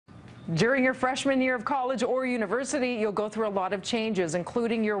During your freshman year of college or university, you'll go through a lot of changes,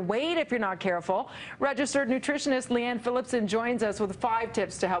 including your weight if you're not careful. Registered nutritionist Lianne Phillipson joins us with 5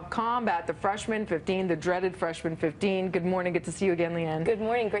 tips to help combat the freshman 15, the dreaded freshman 15. Good morning. Good to see you again, Lianne. Good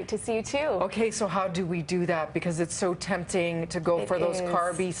morning. Great to see you too. Okay, so how do we do that? Because it's so tempting to go for those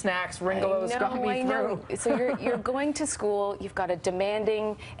carby snacks. Ringo's got me through. So you're going to school, you've got a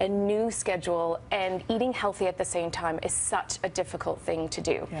demanding and new schedule, and eating healthy at the same time is such a difficult thing to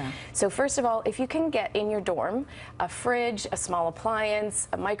do. Yeah. So first of all, if you can get in your dorm a fridge, a small appliance,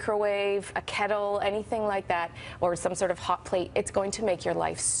 a microwave, a kettle, anything like that, or some sort of hot plate, it's going to make your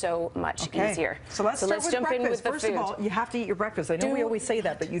life so much easier. So let's jump in with the food. First of all, you have to eat your breakfast. I know we always say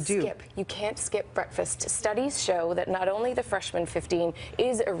that, but you do. You can't skip breakfast. Studies show that not only the freshman 15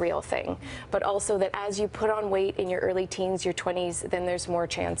 is a real thing, but also that as you put on weight in your early teens, your 20s, then there's more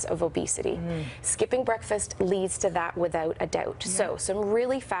chance of obesity. Skipping breakfast leads to that without a doubt. Yeah. So some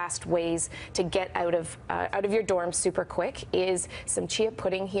really fast ways to get out of your dorm super quick is some chia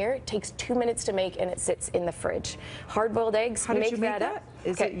pudding here. It takes 2 minutes to make and it sits in the fridge. Hard-boiled eggs, make that up.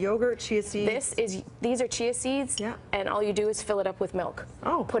 Is it yogurt, chia seeds? These are chia seeds, and all you do is fill it up with milk.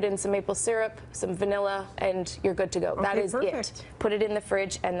 Put in some maple syrup, some vanilla, and you're good to go. That is it. Put it in the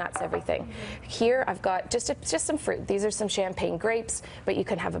fridge, and that's everything. Here I've got just some fruit. These are some champagne grapes, but you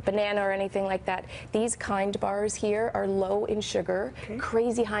can have a banana or anything like that. These Kind bars here are low in sugar,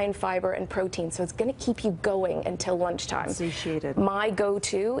 crazy high in fiber and protein, so it's going to keep you going until lunchtime. Satiated. My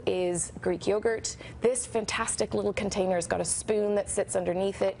go-to is Greek yogurt. This fantastic little container has got a spoon that sits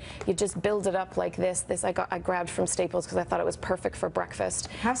underneath it. You just build it up like this. This I grabbed from Staples because I thought it was perfect for breakfast.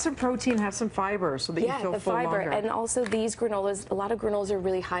 Have some protein, have some fiber so that you feel full longer. And also these granolas, a lot of granolas are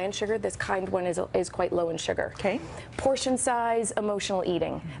really high in sugar. This Kind one is quite low in sugar. Portion size, emotional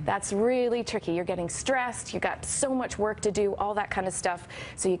eating. That's really tricky. You're getting stressed, you got so much work to do, all that kind of stuff.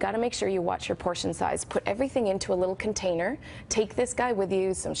 So you got to make sure you watch your portion size. Put everything into a little container. Take this guy with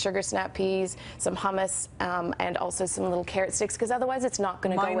you, some sugar snap peas, some hummus, and also some little carrot sticks, because otherwise it's not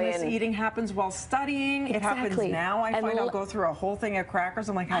going to go in. Mindless eating happens while studying. It happens now. I find I'll go through a whole thing of crackers.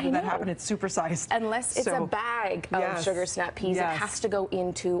 I'm like, how did that happen? It's supersized. Unless it's a bag of sugar snap peas, it has to go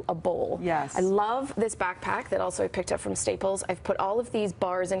into a bowl. I love this backpack that also I picked up from Staples. I've put all of these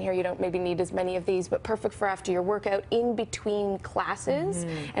bars in here. You don't maybe need as many of these, but perfect for after your workout, in between classes.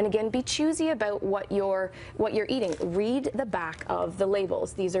 And again, be choosy about what you're eating. Read the back of the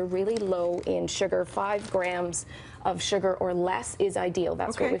labels. These are really low in sugar. 5 grams of sugar or less is ideal.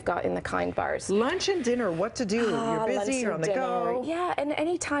 That's what we've got in the Kind bars. Lunch and dinner, what to do? You're busy, you're on the go. Yeah, and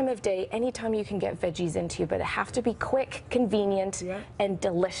any time of day, anytime you can get veggies into you, but it have to be quick, convenient, and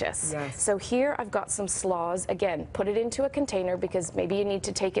delicious. So here I've got some slaws. Again, put it into a container because maybe you need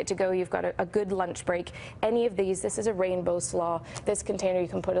to take it to go. You've got a good lunch break. Any of these, this is a rainbow slaw. This container you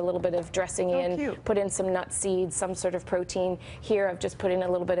can put a little bit of dressing in, put in some nut seeds, some sort of protein. Here I've just put in a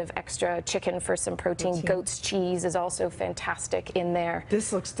little bit of extra chicken for some protein. Goat's cheese is also fantastic in there.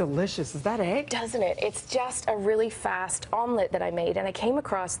 This looks delicious. Is that egg? Doesn't it? It's just a really fast omelet that I made, and I came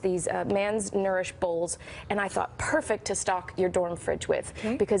across these Man's Nourish bowls, and I thought perfect to stock your dorm fridge with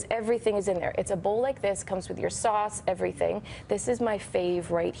because everything is in there. It's a bowl like this, comes with your sauce, everything. This is my fave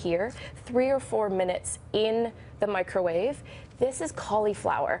right here. 3 or 4 minutes in the microwave. This is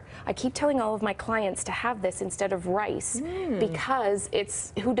cauliflower. I keep telling all of my clients to have this instead of rice because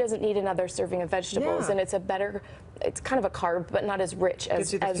who doesn't need another serving of vegetables? And it's it's kind of a carb, but not as rich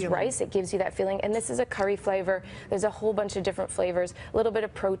as rice. It gives you that feeling. And this is a curry flavor. There's a whole bunch of different flavors, a little bit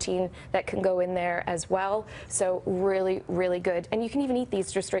of protein that can go in there as well. So really, really good. And you can even eat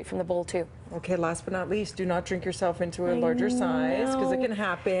these just straight from the bowl too. Okay, last but not least, do not drink yourself into a larger size because it can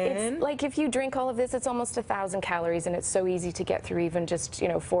happen. It's like if you drink all of this, it's almost 1,000 calories, and it's so easy to get through even just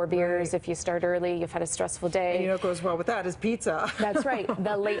 4 beers if you start early. You've had a stressful day. And you know what goes well with that is pizza. That's right.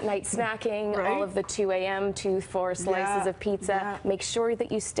 The late night snacking, all of the 2 a.m., 2-4 slices of pizza. Make sure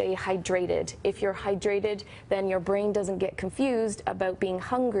that you stay hydrated. If you're hydrated, then your brain doesn't get confused about being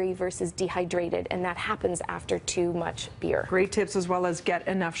hungry versus dehydrated, and that happens after too much beer. Great tips, as well as get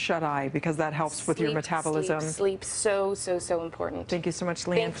enough shut-eye because that helps with your metabolism. Sleep, so important. Thank you so much,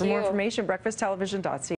 Lianne. For more information, breakfasttelevision.ca.